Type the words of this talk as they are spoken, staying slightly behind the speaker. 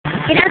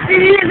Good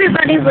afternoon,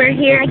 everybody. We're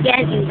here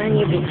again in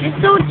Manu Beach. It's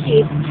so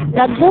cheap.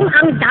 Lagong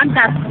ang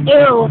dagat.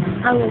 Ew.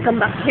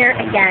 Come back here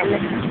again.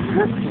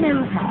 Look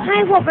him.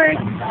 Hi, Robert.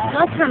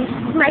 Welcome.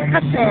 This is my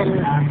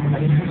cousin.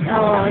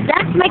 Oh,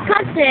 that's my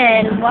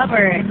cousin,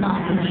 Robert.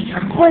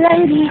 Ako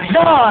lang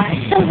dito.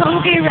 So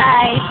hungry,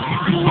 right?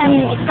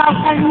 Ikaw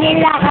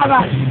kanila ka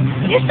ba?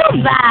 You're so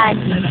bad.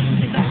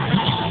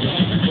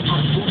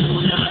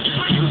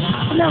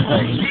 No,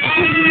 good.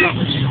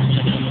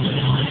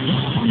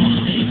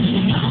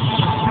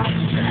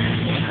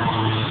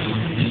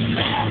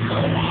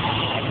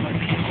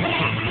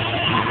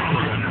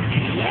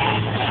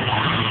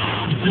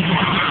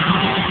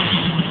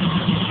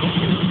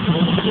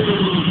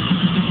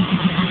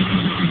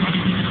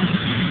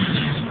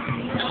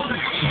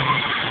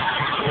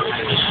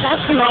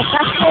 That's my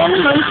cousin,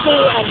 Monty,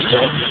 and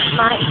this is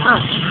my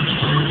aunt.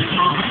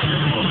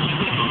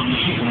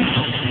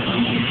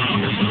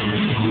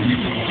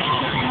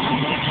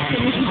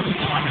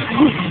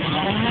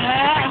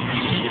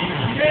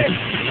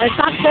 My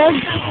cousin,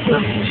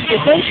 the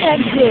fish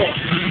is good.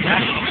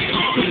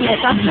 This is my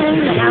cousin,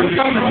 my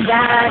uncle, my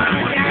dad,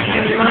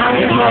 and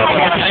my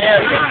mother.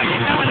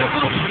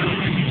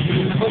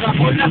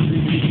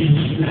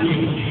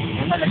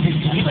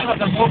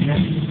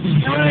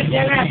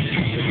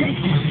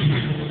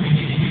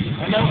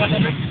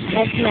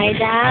 That's my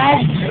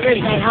dad,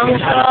 my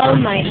uncle,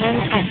 my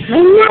aunt,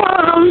 my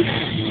mom,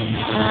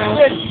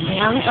 my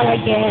uncle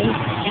again.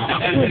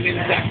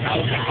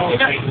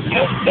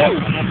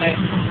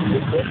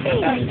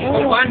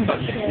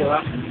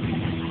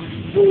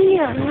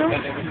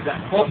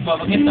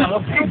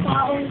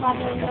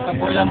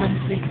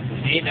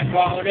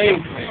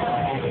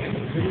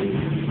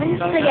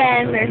 Once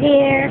again, we're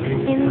here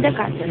in the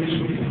cottage.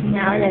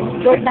 Now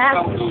let's go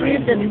back to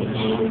the beach.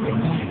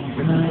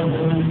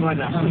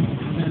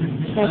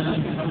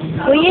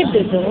 Kuya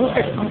Dudong,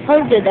 or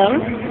Uncle Dudong.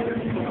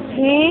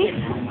 Okay.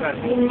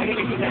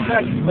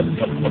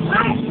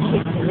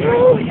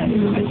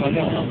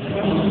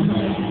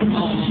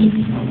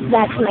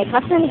 That's my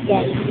cousin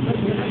again.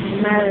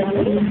 I'm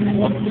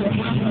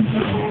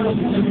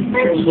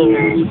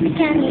here. I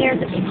can hear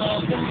the beach.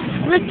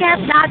 Look at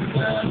that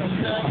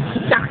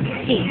duck.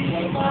 See?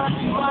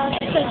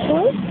 So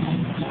cool.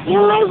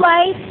 You're my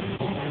wife.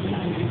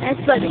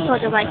 That's what we call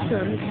the white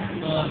swans.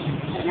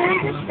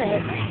 That's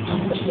it.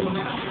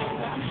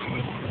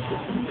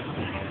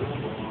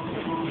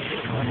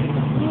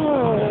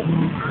 Oh.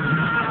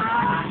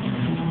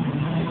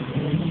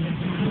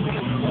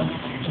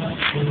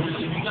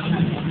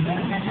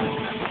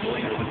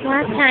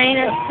 What kind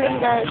of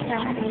sandals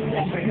are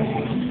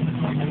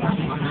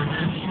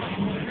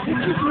this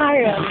is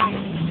maroon.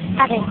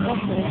 Okay,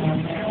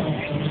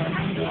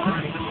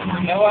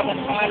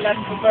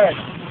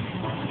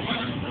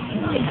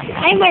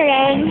 hi,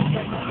 Maroon.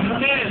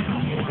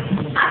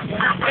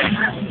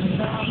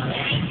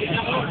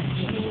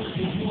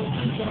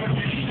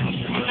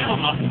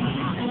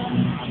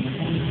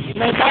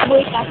 My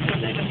baboy cousin.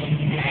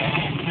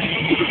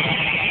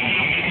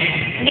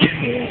 Miss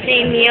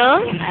Samuel,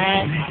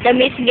 the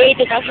Miss Gay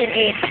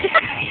 2008.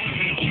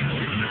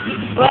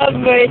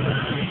 Robert,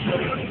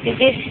 this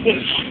is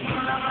fish.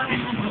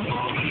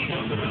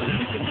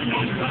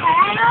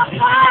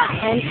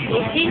 And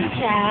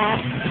Cynthia,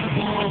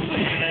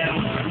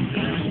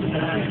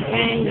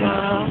 Grandma.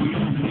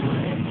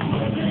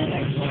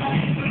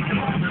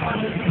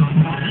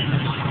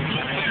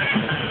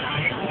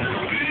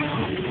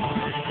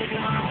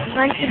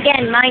 Once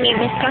again, my name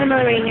is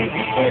Carmel Rainier,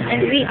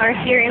 and we are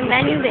here in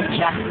Manu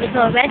Beach. It's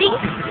already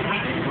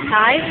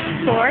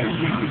 5, 4,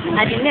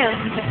 I don't know.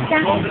 Basta,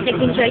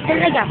 nag-enjoy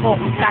talaga ako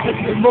kahit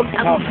subog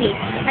ang plate.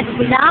 At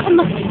wala akong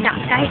makita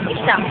kahit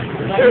isa.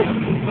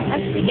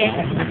 At sige,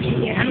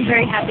 I'm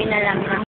very happy na lang.